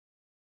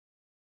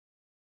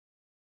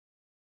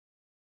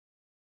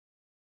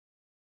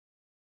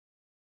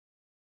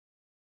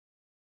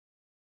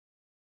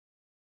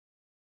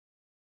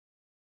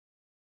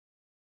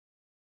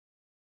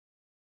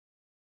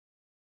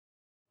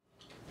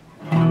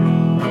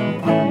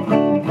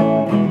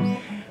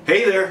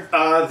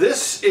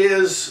This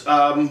is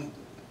a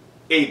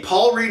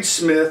Paul Reed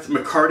Smith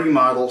McCarty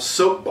model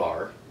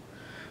Soapbar.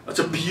 It's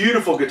a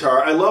beautiful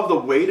guitar. I love the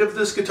weight of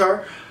this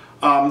guitar.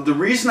 The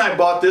reason I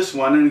bought this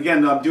one, and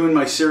again I'm doing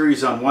my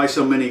series on Why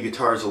So Many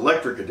Guitars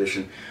Electric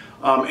Edition,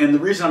 and the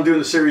reason I'm doing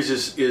the series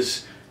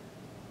is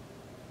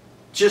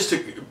just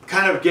to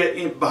kind of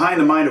get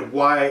behind the mind of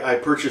why I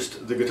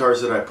purchased the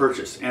guitars that I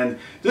purchased. And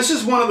this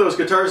is one of those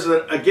guitars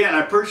that, again,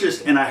 I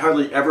purchased and I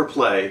hardly ever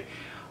play.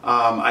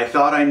 I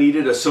thought I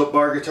needed a soap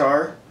bar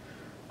guitar.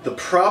 The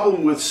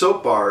problem with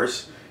soap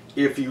bars,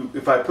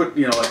 if I put,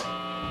 you know, like,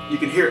 you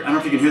can hear, I don't know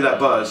if you can hear that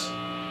buzz,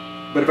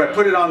 but if I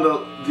put it on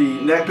the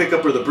neck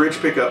pickup or the bridge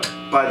pickup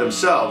by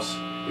themselves,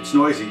 it's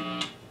noisy.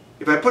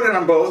 If I put it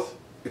on both,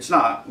 it's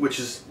not,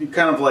 which is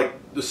kind of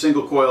like the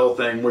single coil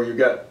thing where you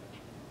got,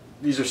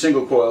 these are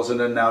single coils, and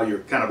then now you're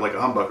kind of like a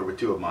humbucker with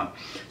two of them on.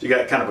 So you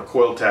got kind of a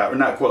coil tap, or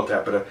not coil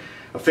tap, but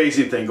a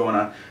phasing thing going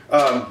on.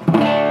 But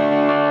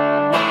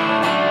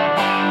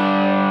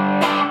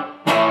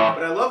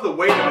I love the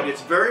weight of it.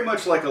 It's very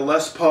much like a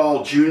Les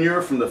Paul Jr.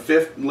 from the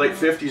late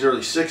 50s,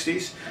 early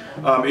 60s.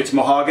 It's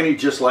mahogany,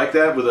 just like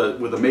that,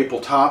 with a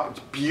maple top. It's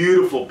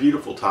beautiful,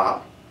 beautiful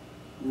top.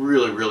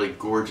 Really, really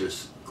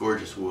gorgeous,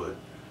 gorgeous wood.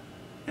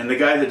 And the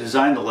guy that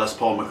designed the Les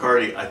Paul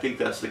McCarty, I think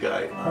that's the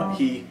guy.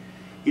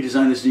 He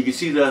designed this, and you can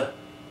see the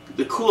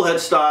cool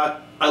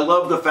headstock. I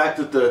love the fact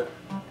that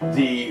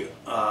you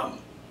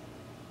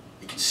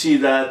can see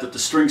that the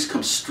strings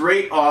come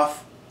straight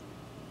off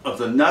of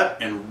the nut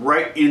and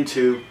right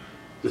into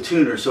the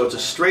tuner. So it's a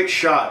straight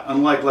shot,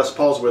 unlike Les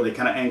Paul's where they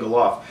kind of angle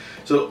off.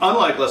 So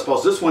unlike Les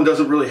Paul's, this one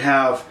doesn't really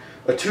have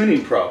a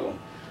tuning problem.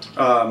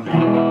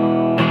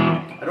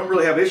 I don't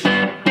really have issues.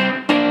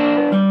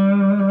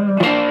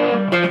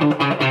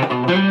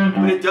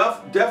 But it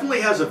definitely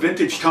has a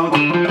vintage tone.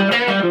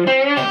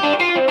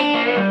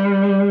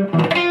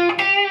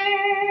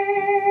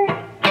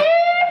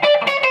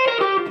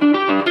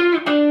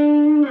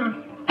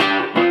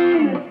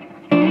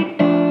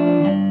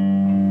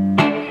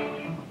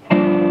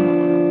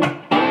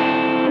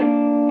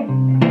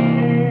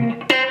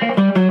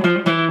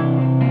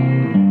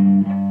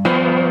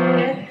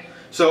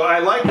 So I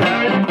like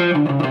that.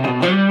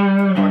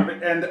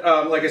 And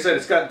like I said,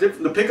 it's got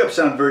different, the pickups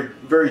sound very,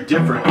 very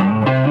different.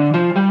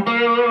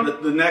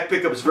 The neck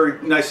pickup is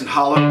very nice and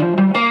hollow,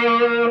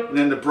 and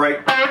then the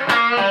bright,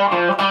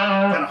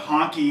 kind of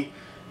honky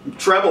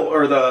treble,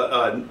 or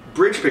the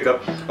bridge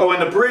pickup. Oh,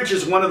 and the bridge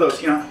is one of those,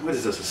 you know, what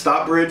is this, a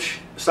stop bridge?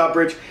 Stop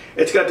bridge.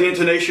 It's got the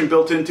intonation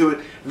built into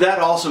it. That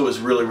also is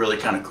really, really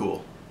kind of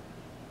cool.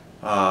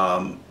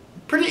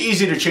 Pretty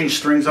easy to change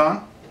strings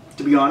on,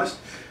 to be honest.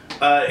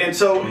 And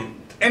so,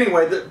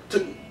 anyway,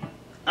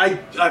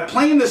 I'm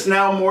playing this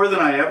now more than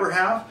I ever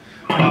have.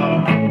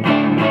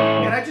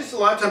 And I just, a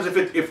lot of times,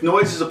 if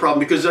noise is a problem,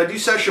 because I do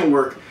session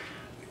work,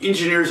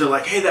 engineers are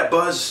like, hey, that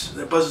buzz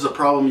is a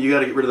problem, you got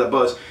to get rid of that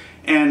buzz.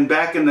 And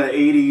back in the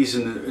 80s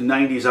and the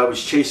 90s, I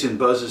was chasing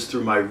buzzes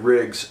through my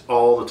rigs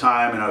all the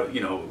time, and I,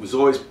 you know, was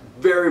always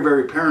very,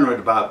 very paranoid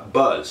about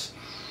buzz.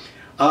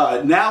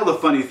 Now the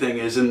funny thing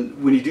is,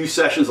 and when you do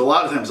sessions, a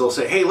lot of times they'll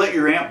say, hey, let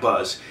your amp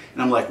buzz.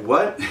 And I'm like,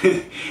 what?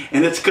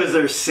 And it's because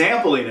they're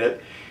sampling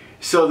it,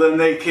 so then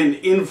they can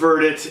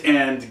invert it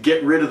and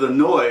get rid of the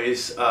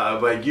noise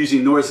by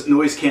using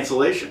noise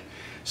cancellation.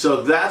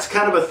 So that's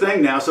kind of a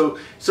thing now. So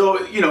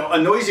you know, a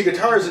noisy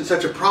guitar isn't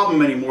such a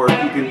problem anymore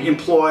if you can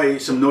employ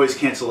some noise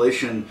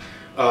cancellation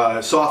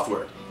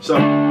software. So.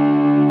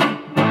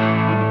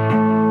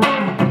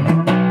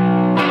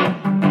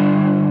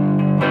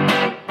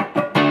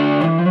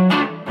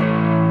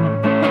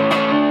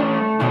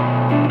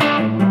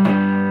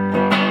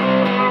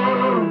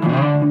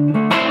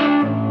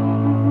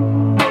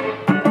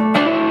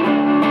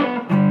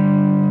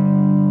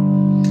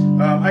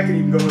 I can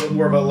even go with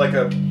more of a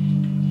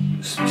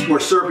more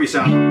syrupy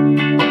sound.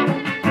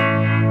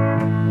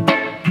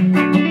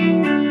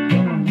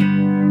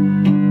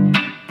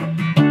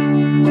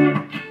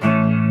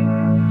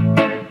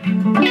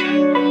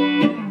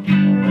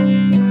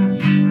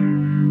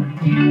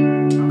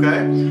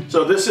 Okay,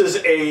 so this is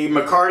a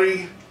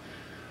McCarty.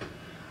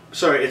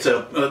 Sorry, it's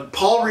a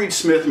Paul Reed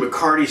Smith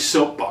McCarty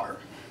Soapbar,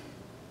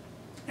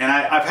 and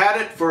I've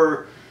had it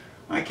for,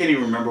 I can't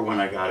even remember when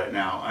I got it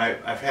now.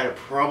 I've had it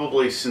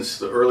probably since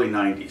the early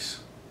 90s.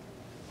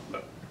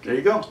 But there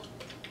you go.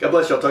 God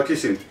bless you. I'll talk to you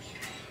soon.